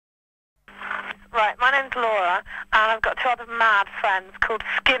Right, my name's Laura, and I've got two other mad friends called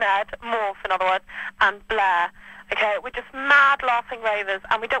Skinhead, Morph in other words, and Blair. Okay, we're just mad laughing ravers,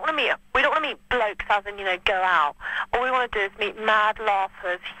 and we don't want to meet blokes as in, go out. All we want to do is meet mad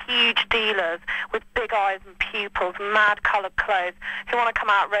laughers, huge dealers with big eyes and pupils, mad coloured clothes, who want to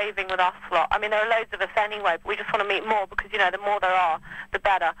come out raving with us lot. I mean, there are loads of us anyway, but we just want to meet more because, the more there are, the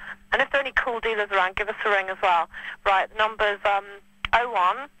better. And if there are any cool dealers around, give us a ring as well. Right, the number's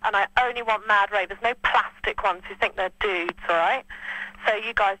 01, and I only want mad ravers, no plastic ones who think they're dudes, alright? So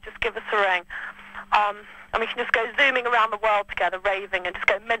you guys just give us a ring. And we can just go zooming around the world together, raving, and just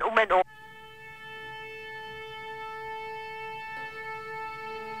go mental, mental.